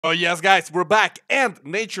Oh yes, guys, we're back, and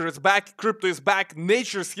nature is back, crypto is back,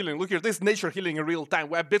 nature is healing. Look here, this nature healing in real time.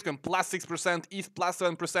 We have Bitcoin plus 6%, ETH plus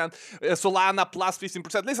 7%, Solana plus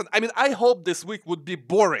 15%. Listen, I mean, I hope this week would be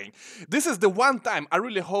boring. This is the one time I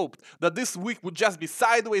really hoped that this week would just be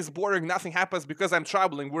sideways boring, nothing happens because I'm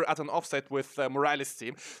traveling. We're at an offsite with Morales'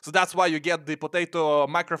 team, so that's why you get the potato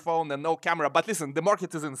microphone and no camera. But listen, the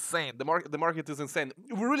market is insane. The market is insane.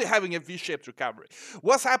 We're really having a V-shaped recovery.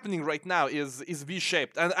 What's happening right now is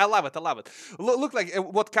V-shaped, and I love it. I love it. Look like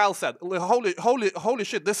what Kyle said. Holy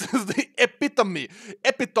shit! This is the epitome,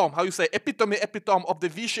 how you say, epitome of the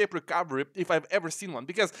V-shaped recovery if I've ever seen one.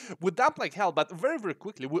 Because we dumped like hell, but very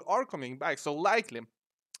quickly we are coming back. So likely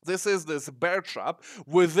this is this bear trap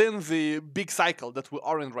within the big cycle that we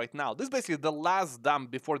are in right now. This is basically the last dump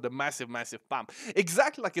before the massive pump.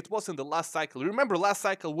 Exactly like it was in the last cycle. Remember last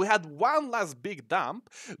cycle we had one last big dump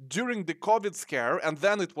during the COVID scare, and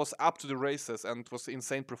then it was up to the races and it was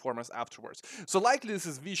insane performance afterwards. So likely this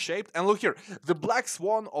is V-shaped. And look here, the black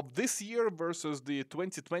swan of this year versus the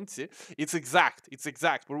 2020, it's exact,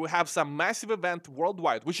 where we have some massive event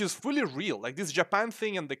worldwide, which is fully real. Like this Japan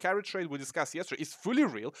thing and the carry trade we discussed yesterday is fully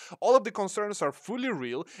real. All of the concerns are fully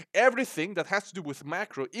real. Everything that has to do with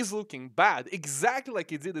macro is looking bad, exactly like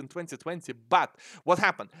it did in 2020. But what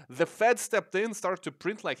happened? The Fed stepped in, started to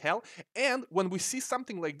print like hell, and when we see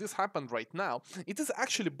something like this happen right now, it is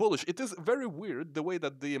actually bullish. It is very weird the way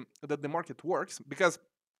that the market works, because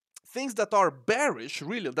things that are bearish,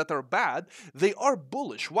 really, that are bad, they are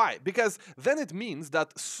bullish. Why? Because then it means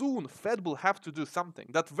that soon Fed will have to do something.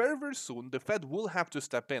 That very soon the Fed will have to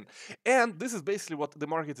step in. And this is basically what the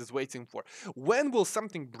market is waiting for. When will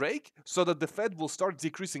something break so that the Fed will start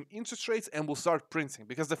decreasing interest rates and will start printing?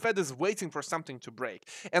 Because the Fed is waiting for something to break.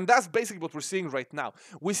 And that's basically what we're seeing right now.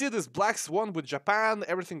 We see this black swan with Japan,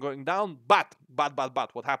 everything going down, but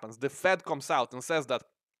what happens? The Fed comes out and says that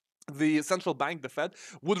the central bank, the Fed,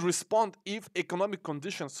 would respond if economic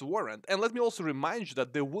conditions warrant. And let me also remind you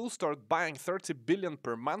that they will start buying 30 billion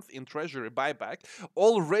per month in treasury buyback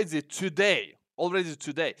already today.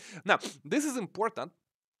 Now, this is important.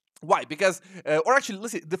 Why? Because, or actually,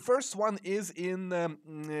 let's see. The first one is in on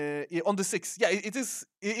the 6th. Yeah, it is.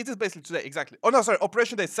 It is basically today, exactly. Oh no, sorry.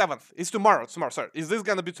 Operation Day 7th. It's tomorrow. Sorry. Is this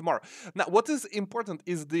gonna be tomorrow? Now, what is important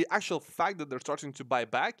is the actual fact that they're starting to buy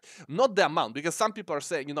back, not the amount. Because some people are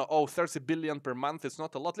saying, oh, 30 billion per month. It's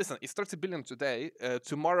not a lot. Listen, it's 30 billion today.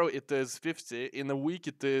 Tomorrow it is 50. In a week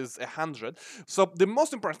it is 100. So the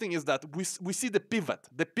most important thing is that we see the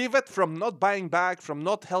pivot from not buying back, from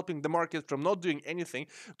not helping the market, from not doing anything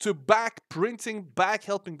to back printing, back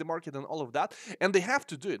helping the market and all of that. And they have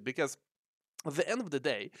to do it because at the end of the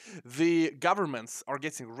day, the governments are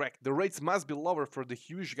getting wrecked. The rates must be lower for the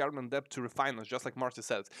huge government debt to refinance, just like Marty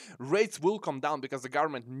says. Rates will come down because the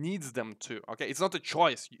government needs them to, okay? It's not a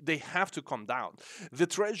choice. They have to come down. The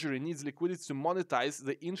treasury needs liquidity to monetize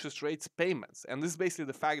the interest rates payments. And this is basically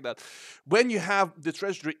the fact that when you have the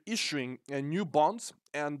treasury issuing new bonds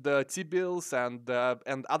and T-bills and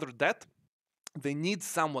other debt, they need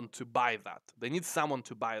someone to buy that.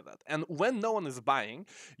 And when no one is buying,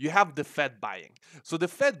 you have the Fed buying. So the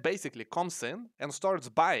Fed basically comes in and starts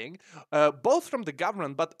buying, both from the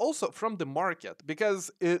government, but also from the market. Because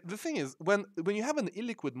the thing is, when you have an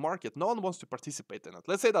illiquid market, no one wants to participate in it.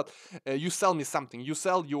 Let's say that you sell me something. You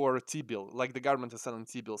sell your T-bill, like the government is selling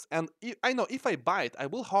T-bills. And I know if I buy it, I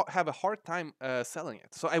will have a hard time selling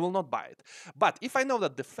it. So I will not buy it. But if I know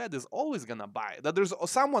that the Fed is always going to buy, that there's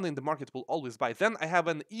someone in the market will always buy, then I have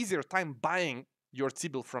an easier time buying your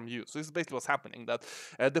T-bill from you. So this is basically what's happening, that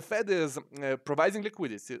the Fed is providing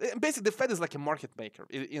liquidity. Basically, the Fed is like a market maker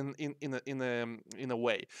in a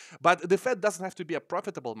way. But the Fed doesn't have to be a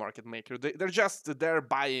profitable market maker. They're just there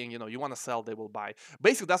buying, you want to sell, they will buy.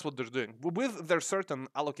 Basically, that's what they're doing with their certain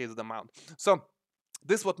allocated amount. So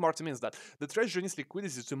this is what Martin means, that the treasury needs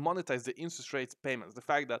liquidity to monetize the interest rate payments. The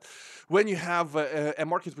fact that when you have a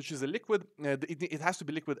market which is liquid, it has to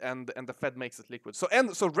be liquid, and the Fed makes it liquid. So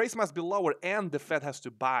rates must be lower, and the Fed has to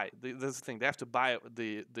buy. This thing, they have to buy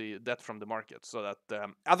the debt from the market, so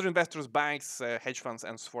that other investors, banks, hedge funds,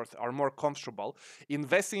 and so forth are more comfortable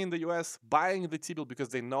investing in the US, buying the T-bill, because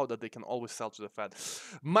they know that they can always sell to the Fed.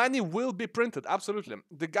 Money will be printed, absolutely.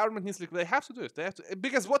 The government needs liquidity. They have to do it. They have to,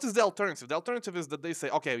 because what is the alternative? The alternative is that they say,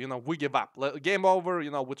 okay, we give up. Game over.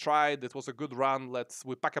 We tried. It was a good run.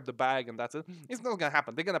 We pack up the bag and that's it. It's not gonna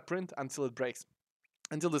happen. They're gonna print until it breaks,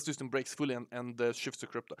 until the system breaks fully and shifts to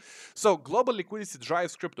crypto. So global liquidity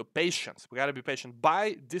drives crypto. Patience. We gotta be patient.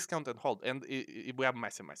 Buy, discount, and hold. And we have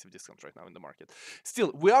massive discounts right now in the market.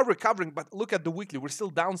 Still, we are recovering, but look at the weekly. We're still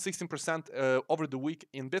down 16% over the week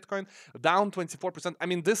in Bitcoin, down 24%. I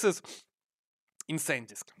mean, this is insane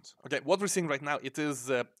discount. Okay, what we're seeing right now, it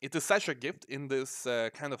is such a gift in this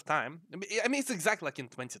kind of time. I mean, it's exactly like in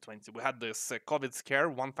 2020. We had this COVID scare,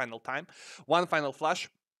 one final time, one final flash,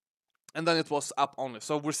 and then it was up only.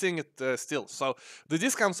 So we're seeing it still. So the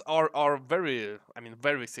discounts are very, I mean,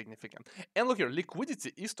 very significant. And look here,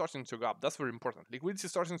 liquidity is starting to go up. That's very important. Liquidity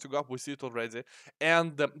is starting to go up. We see it already.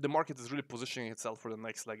 And the market is really positioning itself for the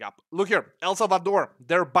next leg up. Look here, El Salvador,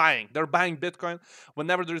 they're buying. They're buying Bitcoin.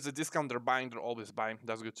 Whenever there is a discount, they're buying. They're always buying.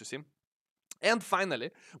 That's good to see. And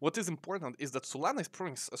finally, what is important is that Solana is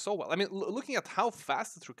proving so well. I mean, looking at how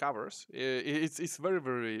fast it recovers, it's very,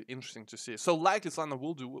 very interesting to see. So likely Solana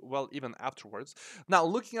will do well even afterwards. Now,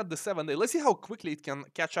 looking at the 7-day, let's see how quickly it can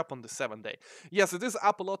catch up on the 7-day. Yes, it is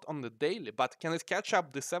up a lot on the daily, but can it catch up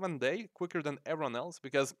the 7-day quicker than everyone else?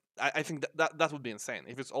 Because I think that would be insane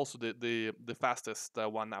if it's also the fastest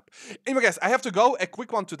one up. Anyway, guys, I have to go. A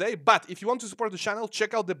quick one today, but if you want to support the channel,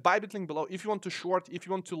 check out the Bybit link below. If you want to short, if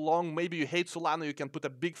you want to long, maybe you hate Solana, you can put a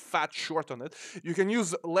big fat short on it. You can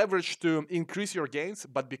use leverage to increase your gains,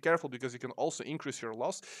 but be careful because you can also increase your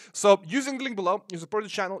loss. So using the link below, you support the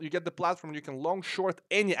channel, you get the platform, you can long, short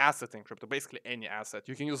any asset in crypto, basically any asset.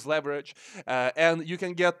 You can use leverage, and you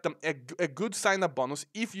can get a good sign-up bonus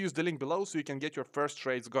if you use the link below, so you can get your first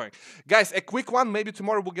trades going. Guys, a quick one, maybe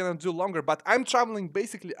tomorrow we're gonna do longer, but I'm traveling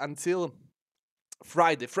basically until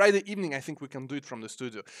Friday evening. I think we can do it from the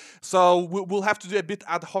studio, so we'll have to do a bit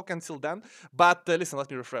ad hoc until then. But listen,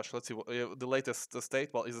 let me refresh. Let's see what, the latest state.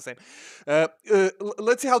 Well, it's the same.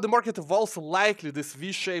 Let's see how the market evolves. Likely this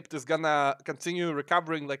V-shaped is gonna continue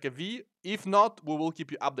recovering like a V. If not, we will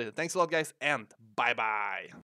keep you updated. Thanks a lot, guys, and bye bye.